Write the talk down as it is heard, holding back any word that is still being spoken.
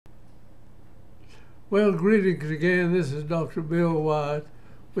Well, greetings again. This is Dr. Bill Wyatt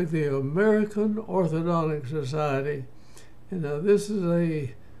with the American Orthodontic Society. And now this is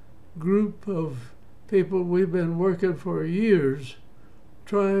a group of people we've been working for years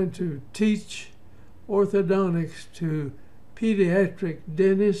trying to teach orthodontics to pediatric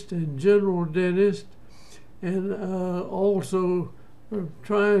dentists and general dentists, and also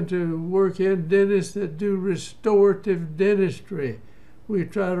trying to work in dentists that do restorative dentistry. We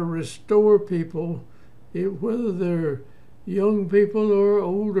try to restore people, whether they're young people or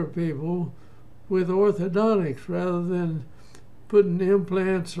older people, with orthodontics rather than putting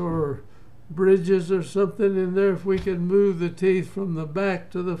implants or bridges or something in there. If we can move the teeth from the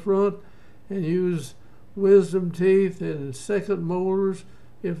back to the front and use wisdom teeth and second molars,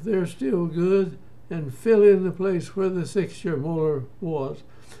 if they're still good, and fill in the place where the 6-year molar was.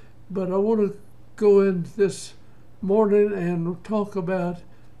 But I want to go in this morning and talk about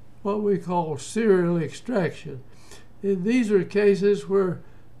what we call serial extraction. And these are cases where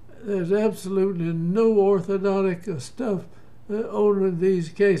there's absolutely no orthodontic stuff on these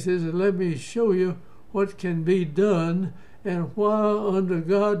cases, and let me show you what can be done and why under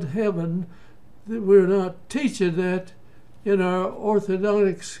God's heaven that we're not teaching that in our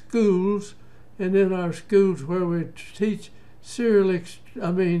orthodontic schools and in our schools where we teach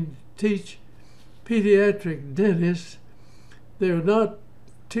teach pediatric dentists. They're not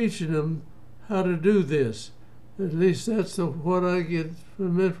teaching them how to do this. At least that's what I get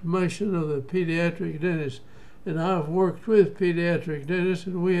from information of the pediatric dentists. And I've worked with pediatric dentists,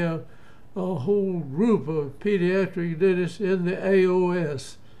 and we have a whole group of pediatric dentists in the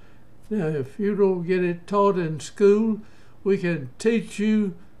AOS. Now, if you don't get it taught in school, we can teach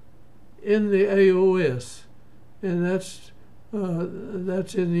you in the AOS, and that's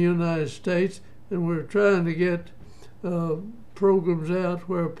in the United States, and we're trying to get programs out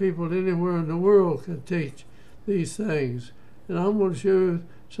where people anywhere in the world can teach these things. And I'm going to show you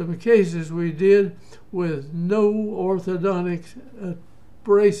some cases we did with no orthodontic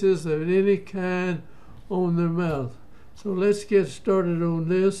braces of any kind on their mouth. So let's get started on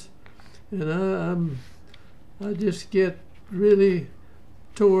this. And I just get really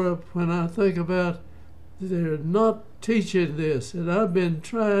tore up when I think about they're not teaching this. And I've been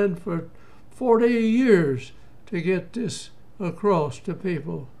trying for 40 years to get this across to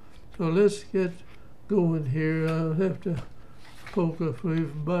people. So let's get going here. I'll have to poke a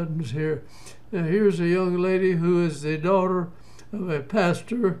few buttons here. Now here's a young lady who is the daughter of a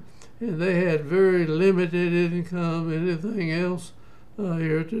pastor, and they had very limited income, anything else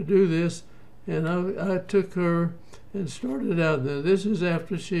here to do this. And I took her and started out there. This is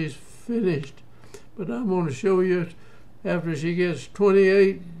after she's finished, but I'm going to show you after she gets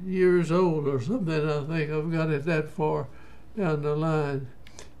 28 years old or something. I think I've got it that far down the line.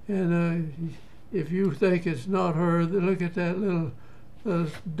 And if you think it's not her, then look at that little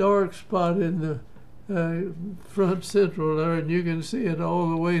dark spot in the front central there, and you can see it all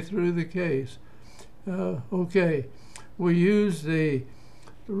the way through the case. Okay, we use the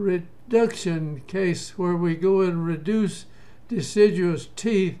reduction case where we go and reduce deciduous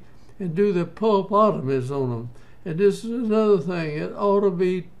teeth and do the pulpotomies on them. And this is another thing. It ought to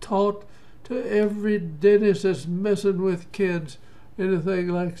be taught to every dentist that's messing with kids, anything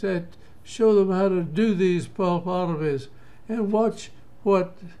like that. Show them how to do these pulpotomies, and watch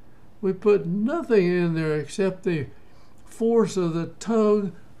what we put nothing in there except the force of the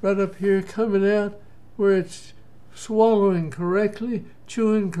tongue right up here coming out where it's swallowing correctly,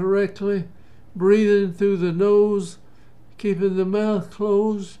 chewing correctly, breathing through the nose, keeping the mouth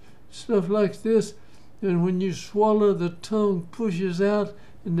closed, stuff like this. And when you swallow, the tongue pushes out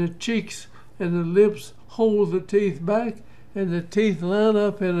and the cheeks and the lips hold the teeth back, and the teeth line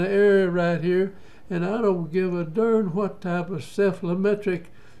up in an area right here. And I don't give a darn what type of cephalometric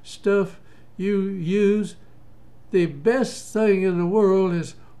stuff you use. The best thing in the world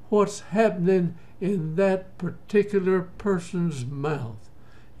is what's happening in that particular person's mouth.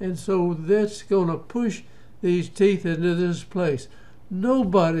 And so that's going to push these teeth into this place.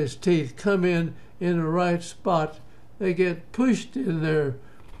 Nobody's teeth come in the right spot. They get pushed in there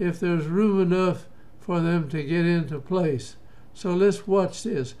if there's room enough for them to get into place. So let's watch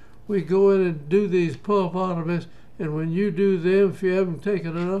this. We go in and do these pulpotomies, and when you do them, if you haven't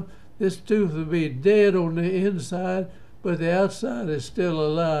taken it off, this tooth will be dead on the inside, but the outside is still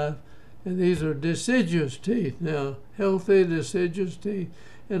alive. And these are deciduous teeth now, healthy deciduous teeth.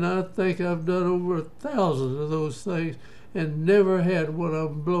 And I think I've done over 1,000 of those things and never had one of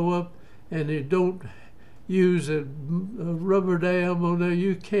them blow up. And you don't use a rubber dam on there.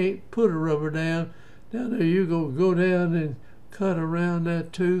 You can't put a rubber dam down there. You go down and cut around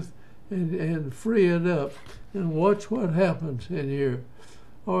that tooth, and free it up. And watch what happens in here.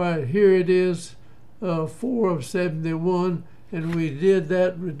 All right, here it is, 4 of 71, and we did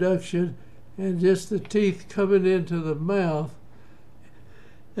that reduction, and just the teeth coming into the mouth,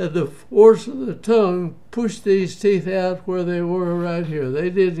 and the force of the tongue pushed these teeth out where they were right here. They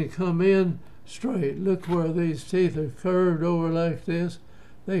didn't come in straight. Look where these teeth are curved over like this.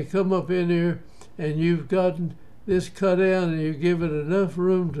 They come up in here, and you've gotten this cut out, and you give it enough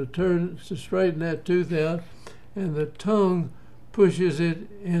room to straighten that tooth out, and the tongue pushes it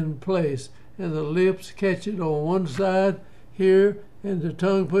in place, and the lips catch it on one side here, and the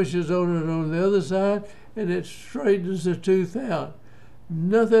tongue pushes on it on the other side, and it straightens the tooth out.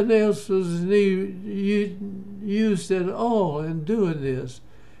 Nothing else was used at all in doing this.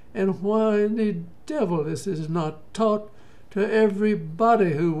 And why in the devil this is not taught to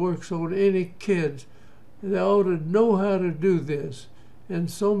everybody who works on any kids? They ought to know how to do this.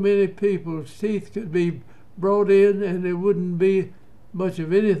 And so many people's teeth could be brought in and it wouldn't be much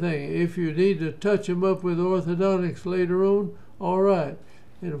of anything. If you need to touch them up with orthodontics later on, all right.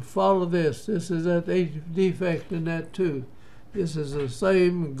 And follow this. This is that defect in that tooth. This is the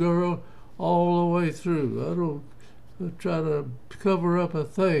same girl all the way through. I don't try to cover up a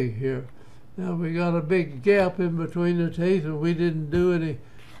thing here. Now we got a big gap in between the teeth, and we didn't do any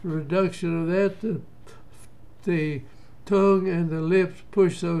reduction of that. The tongue and the lips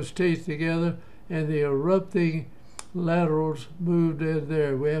push those teeth together, and the erupting laterals moved in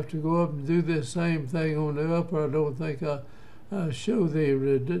there. We have to go up and do this same thing on the upper. I don't think I show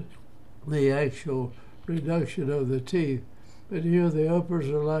the actual reduction of the teeth. But here the uppers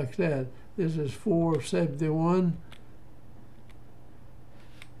are like that. This is 4 of 71.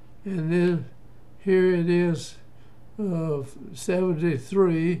 And then here it is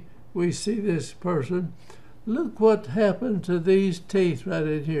 73. We see this person. Look what happened to these teeth right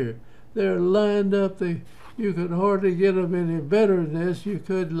in here. They're lined up. You could hardly get them any better than this. You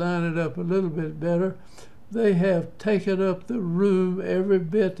could line it up a little bit better. They have taken up the room every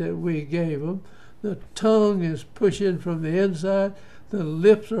bit that we gave them. The tongue is pushing from the inside. The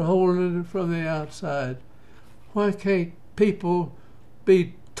lips are holding it from the outside. Why can't people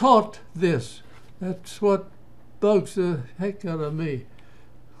be taught this? That's what bugs the heck out of me.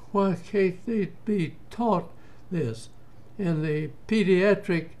 Why can't they be taught this? And the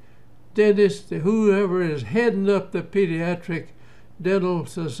pediatric dentist, whoever is heading up the pediatric dental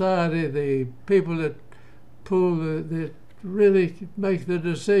society, the people that that really make the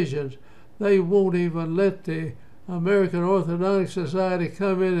decisions, they won't even let the American Orthodontic Society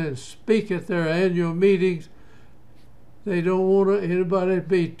come in and speak at their annual meetings. They don't want anybody to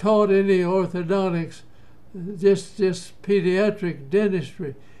be taught any orthodontics, just pediatric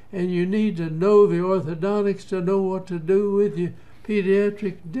dentistry. And you need to know the orthodontics to know what to do with your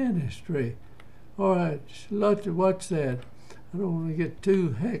pediatric dentistry. All right, lot to watch that. I don't want to get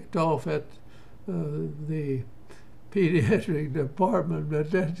too hecked off at the pediatric department,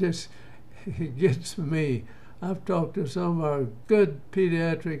 but that just gets me. I've talked to some of our good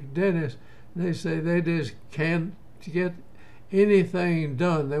pediatric dentists, and they say they just can't get anything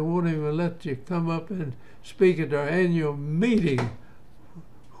done. They won't even let you come up and speak at their annual meeting.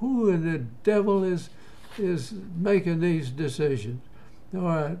 Who in the devil is making these decisions? All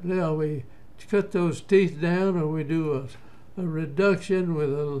right, now we cut those teeth down, or we do a reduction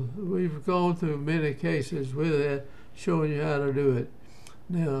with we've gone through many cases with that, showing you how to do it.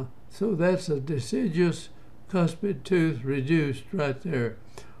 Now, so that's a deciduous cuspid tooth reduced right there.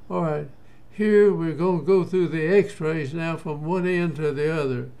 All right, here we're going to go through the x-rays now from one end to the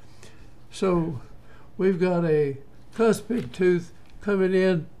other. So we've got a cuspid tooth coming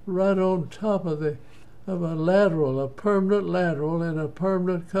in right on top of a lateral, a permanent lateral, and a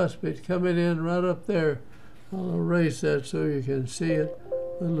permanent cuspid coming in right up there. I'll erase that so you can see it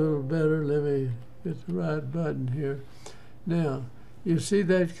a little better. Let me get the right button here. Now, you see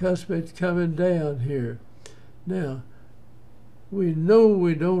that cuspid coming down here. Now, we know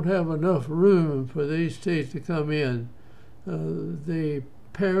we don't have enough room for these teeth to come in. The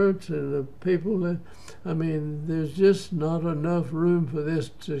parents and the people that, there's just not enough room for this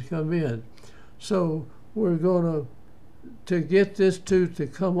to come in. So we're going to get this tooth to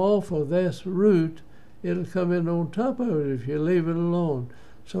come off of this root, it'll come in on top of it if you leave it alone.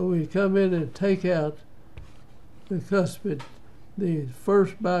 So we come in and take out the cuspid, the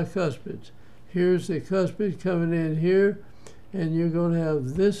first bicuspids. Here's the cuspid coming in here, and you're going to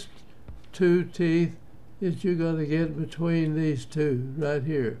have this 2 teeth that you're going to get between these two right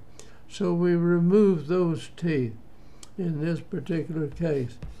here. So we remove those teeth in this particular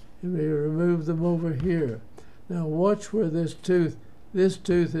case, and we remove them over here. Now watch where this tooth this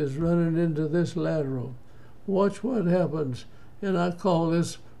tooth is running into this lateral. Watch what happens. And I call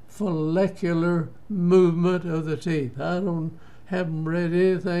this follicular movement of the teeth. Haven't read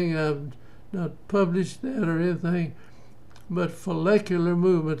anything, I've not published that or anything, but follicular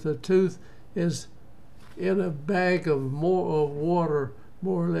movement. The tooth is in a bag of water,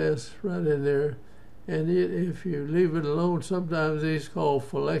 more or less, right in there. And if you leave it alone, sometimes these called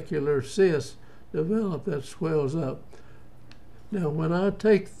follicular cysts develop that swells up. Now, when I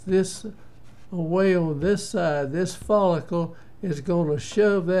take this away on this side, this follicle is going to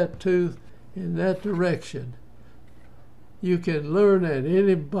shove that tooth in that direction. You can learn that.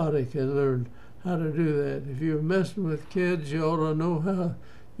 Anybody can learn how to do that. If you're messing with kids, you ought to know how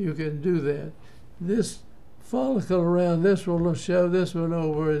you can do that. This follicle around this one will shove this one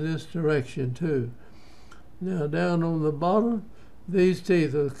over in this direction too. Now down on the bottom, these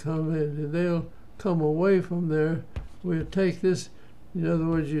teeth will come in and they'll come away from there. We'll take this, in other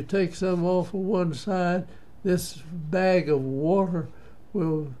words, you take some off of one side, this bag of water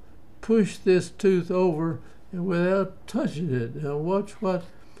will push this tooth over and without touching it. Now watch what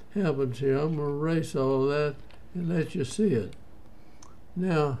happens here. I'm going to erase all of that and let you see it.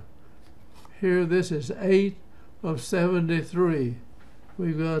 Now, here this is 8 of 73.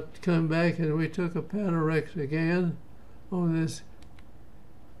 We've got to come back and we took a Pediatric again on this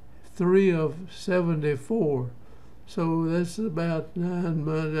 3 of 74. So that's about 9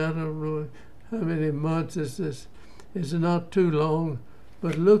 months. I don't know how many months is this. It's not too long.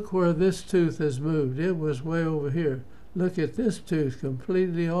 But look where this tooth has moved. It was way over here. Look at this tooth,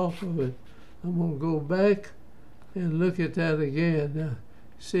 completely off of it. I'm going to go back and look at that again. Now,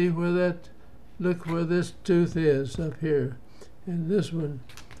 see where that, look where this tooth is up here. And this one.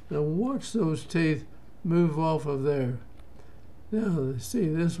 Now watch those teeth move off of there. Now, see,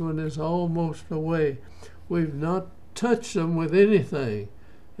 this one is almost away. We've not touched them with anything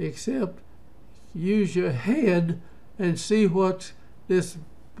except use your head and see what's this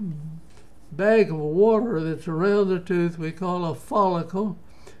bag of water that's around the tooth we call a follicle,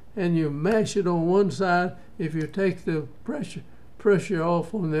 and you mash it on one side. If you take the pressure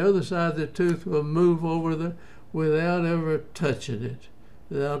off on the other side, the tooth will move over there without ever touching it.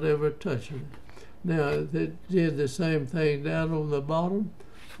 Now, they did the same thing down on the bottom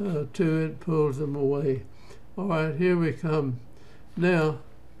to it, pulls them away. All right, here we come. Now,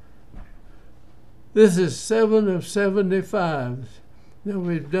 this is 7 of 75. Now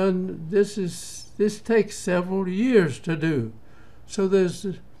we've done, this takes several years to do. So there's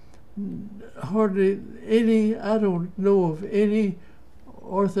hardly any, I don't know of any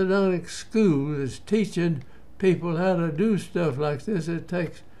orthodontic school that's teaching people how to do stuff like this. It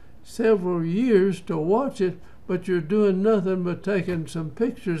takes several years to watch it, but you're doing nothing but taking some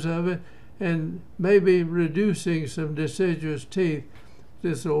pictures of it and maybe reducing some deciduous teeth.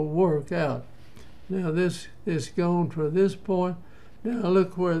 This will work out. Now this is gone from this point. Now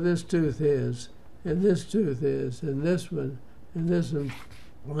look where this tooth is, and this tooth is, and this one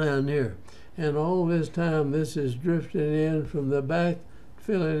down here. And all this time this is drifting in from the back,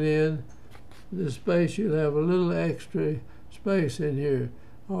 filling in the space. You'll have a little extra space in here.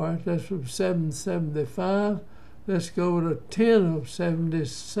 All right, that's from 775. Let's go to 10 of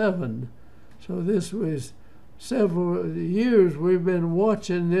 77. So this was several years we've been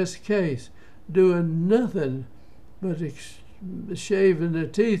watching this case, doing nothing but shaving the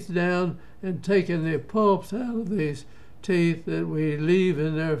teeth down and taking the pulps out of these teeth that we leave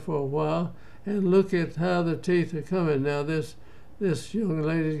in there for a while, and look at how the teeth are coming. Now this young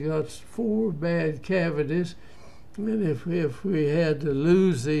lady's got 4 bad cavities, and if we had to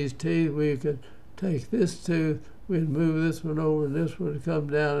lose these teeth, we could take this tooth, we'd move this one over, and this one would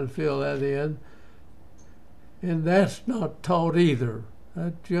come down and fill that in. And that's not taught either.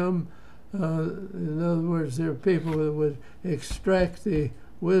 In other words, there are people that would extract the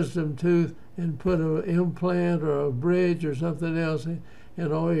wisdom tooth and put an implant or a bridge or something else,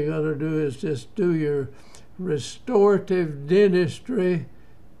 and all you got to do is just do your restorative dentistry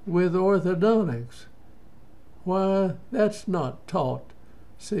with orthodontics. Why? That's not taught.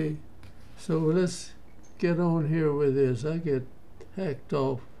 See? So let's get on here with this. I get hacked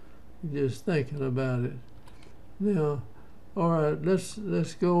off just thinking about it. Now, all right,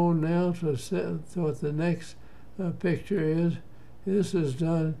 let's go on now to what the next picture is. This is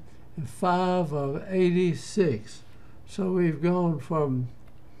done in 5 of 86. So we've gone from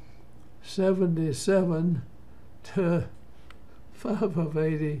 77 to 5 of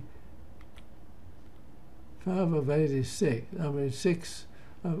 80. 5 of 86. I mean 6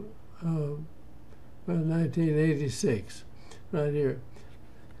 of 1986, right here.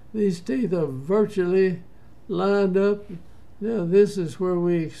 These teeth are virtually lined up. Now this is where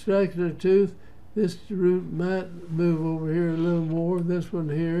we extracted a tooth. This root might move over here a little more. This one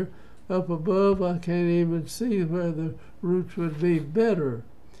here. Up above, I can't even see where the roots would be better.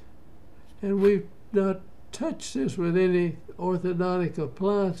 And we've not touched this with any orthodontic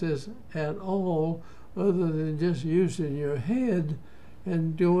appliances at all, other than just using your head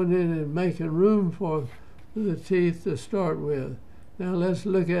and doing it and making room for the teeth to start with. Now let's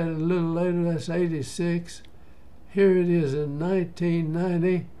look at it a little later. That's 86. Here it is in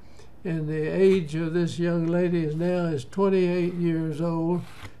 1990, and the age of this young lady is 28 years old,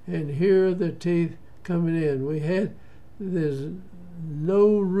 and here are the teeth coming in. There's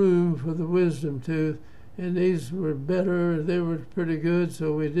no room for the wisdom tooth, and these were better. They were pretty good,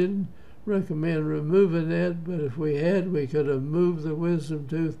 so we didn't recommend removing that, but if we had, we could have moved the wisdom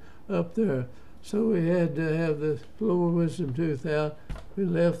tooth up there. So we had to have the lower wisdom tooth out. We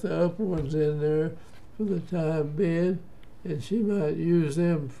left the upper ones in there for the time being, and she might use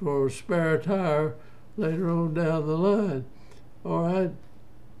them for a spare tire later on down the line. All right,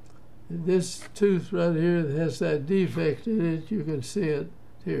 this tooth right here that has that defect in it, you can see it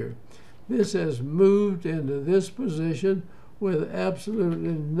here. This has moved into this position with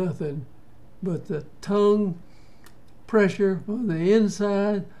absolutely nothing but the tongue pressure on the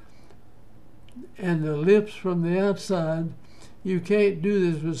inside and the lips from the outside. You can't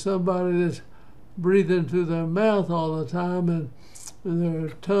do this with somebody that's breathing through their mouth all the time and their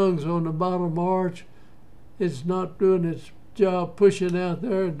tongue's on the bottom arch. It's not doing its job pushing out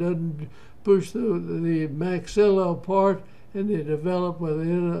there. It doesn't push the maxilla apart, and they develop with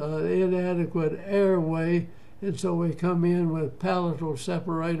an inadequate airway, and so we come in with palatal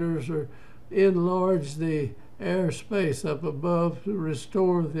separators or enlarge the air space up above to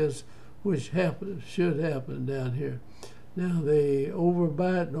restore this, which should happen down here. Now the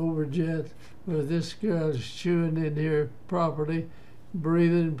overbite and overjet, where this girl is chewing in here properly,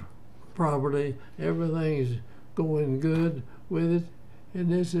 breathing properly, everything's going good with it.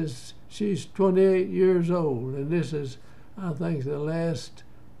 And she's 28 years old, and this is, I think, the last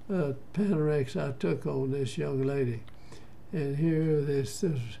Panorex I took on this young lady. And here this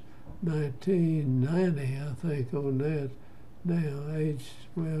is 1990, I think, on that. Now, age,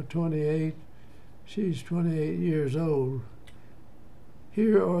 28. She's 28 years old.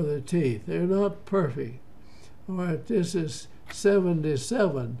 Here are the teeth. They're not perfect. All right, this is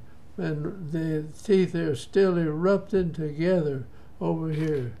 77, and the teeth are still erupting together over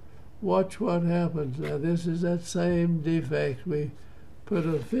here. Watch what happens. Now, this is that same defect. We put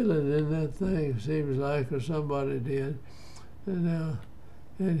a filling in that thing, seems like, or somebody did.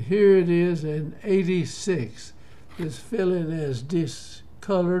 And here it is in 86. This filling is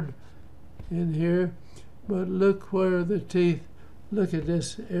discolored in here, but look where the teeth, look at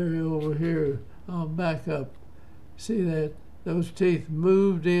this area over here. I'll back up. See that? Those teeth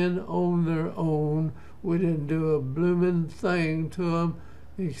moved in on their own. We didn't do a blooming thing to them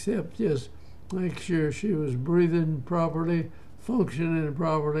except just make sure she was breathing properly, functioning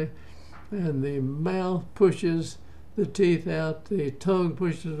properly, and the mouth pushes the teeth out, the tongue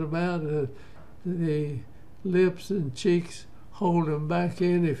pushes them out, the lips and cheeks hold them back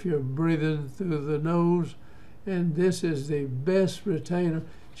in if you're breathing through the nose. And this is the best retainer.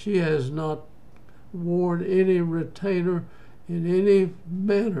 She has not worn any retainer in any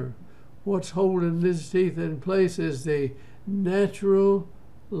manner. What's holding these teeth in place is the natural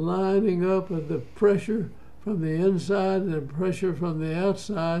lining up of the pressure from the inside and the pressure from the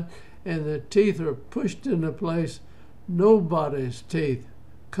outside, and the teeth are pushed into place. Nobody's teeth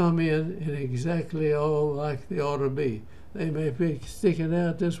come in exactly all like they ought to be. They may be sticking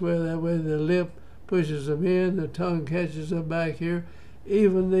out this way, that way. The lip pushes them in, the tongue catches them back here.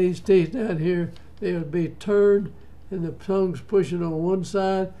 Even these teeth down here, they would be turned, and the tongue's pushing on one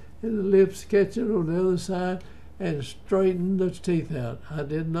side, and the lips catching on the other side, and straighten those teeth out. I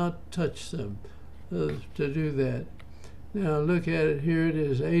did not touch them to do that. Now look at it here. It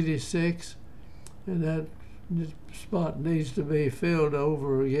is 86, and that spot needs to be filled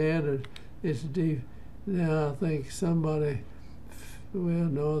over again. It's deep. Now I think somebody, well,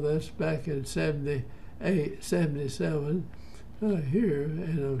 no, that's back in 78, 77 here,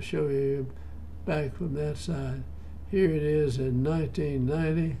 and I'll show you back from that side. Here it is in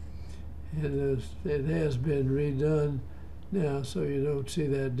 1990, and it has been redone now, so you don't see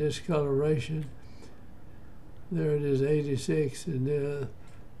that discoloration. There it is, 86, and that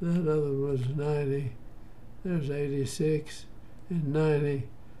other was 90. There's 86 and 90,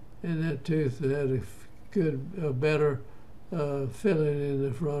 and that tooth had a better filling in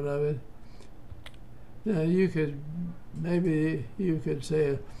the front of it. Now maybe you could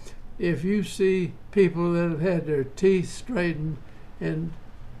say, if you see people that have had their teeth straightened and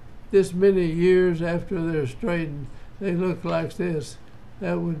this many years after they're straightened, they look like this,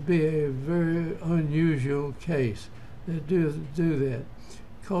 that would be a very unusual case that do that,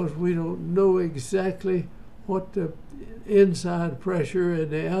 because we don't know exactly what the inside pressure and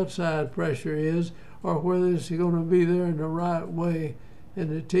the outside pressure is, or whether it's going to be there in the right way, and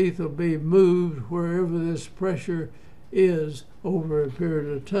the teeth will be moved wherever this pressure is over a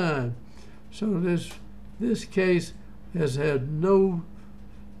period of time. So this case has had no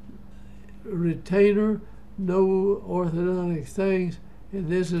retainer, no orthodontic things, and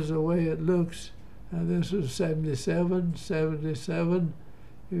this is the way it looks. This is 77, 77.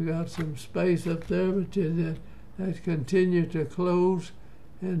 You got some space up there, but that continued to close.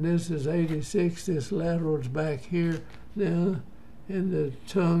 And this is 86. This lateral's back here now, and the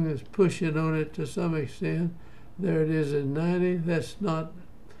tongue is pushing on it to some extent. There it is at 90. That's not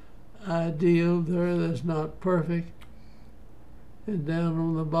ideal there. That's not perfect. And down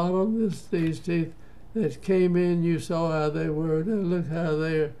on the bottom, these teeth that came in, you saw how they were. Now look how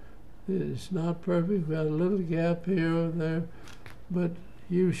they're. It's not perfect. We got a little gap here or there, but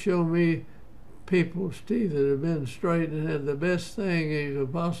you show me people's teeth that have been straightened and had the best thing you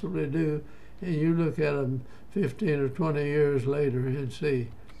could possibly do, and you look at them 15 or 20 years later and see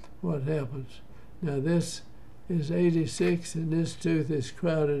what happens. Now this is 86, and this tooth is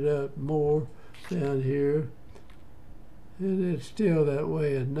crowded up more down here, and it's still that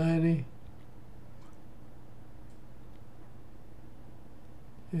way at 90.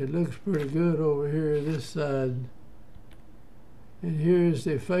 It looks pretty good over here this side. And here's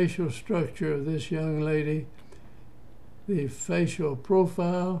the facial structure of this young lady. The facial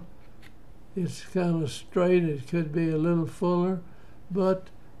profile, it's kind of straight. It could be a little fuller, but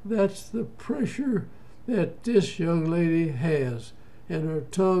that's the pressure that this young lady has. And her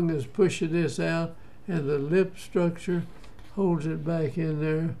tongue is pushing this out, and the lip structure holds it back in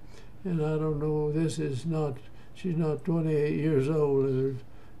there. And I don't know, she's not 28 years old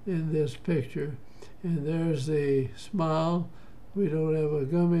in this picture. And there's the smile. We don't have a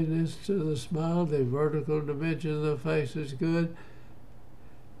gumminess to the smile. The vertical dimension of the face is good.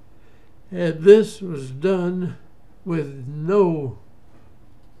 And this was done with no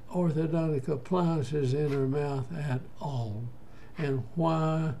orthodontic appliances in her mouth at all. And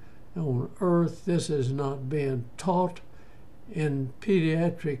why on earth this is not being taught in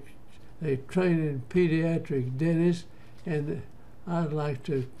pediatric? They train in pediatric dentists, and I'd like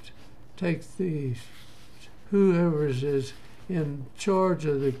to take whoever is in charge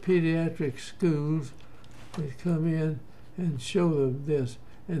of the pediatric schools to come in and show them this.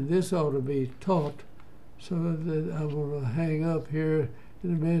 And this ought to be taught. So that I'm going to hang up here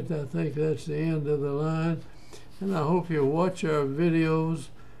in a minute. I think that's the end of the line. And I hope you watch our videos,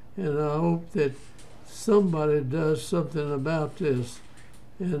 and I hope that somebody does something about this.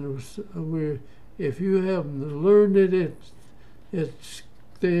 And if you haven't learned it,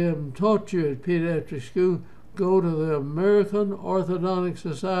 they haven't taught you at pediatric school, go to the American Orthodontic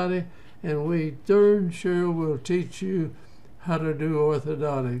Society, and we darn sure will teach you how to do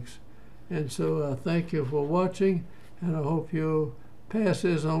orthodontics. And so I thank you for watching, and I hope you'll pass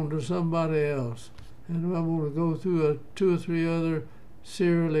this on to somebody else. And I'm going to go through 2 or 3 other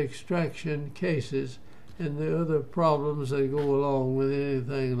serial extraction cases and the other problems that go along with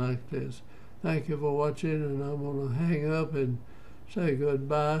anything like this. Thank you for watching, and I'm going to hang up and say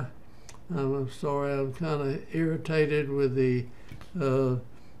goodbye. I'm sorry, I'm kind of irritated with the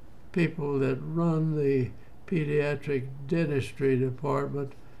people that run the pediatric dentistry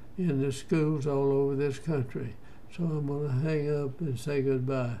department in the schools all over this country. So I'm going to hang up and say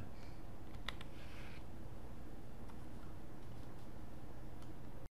goodbye.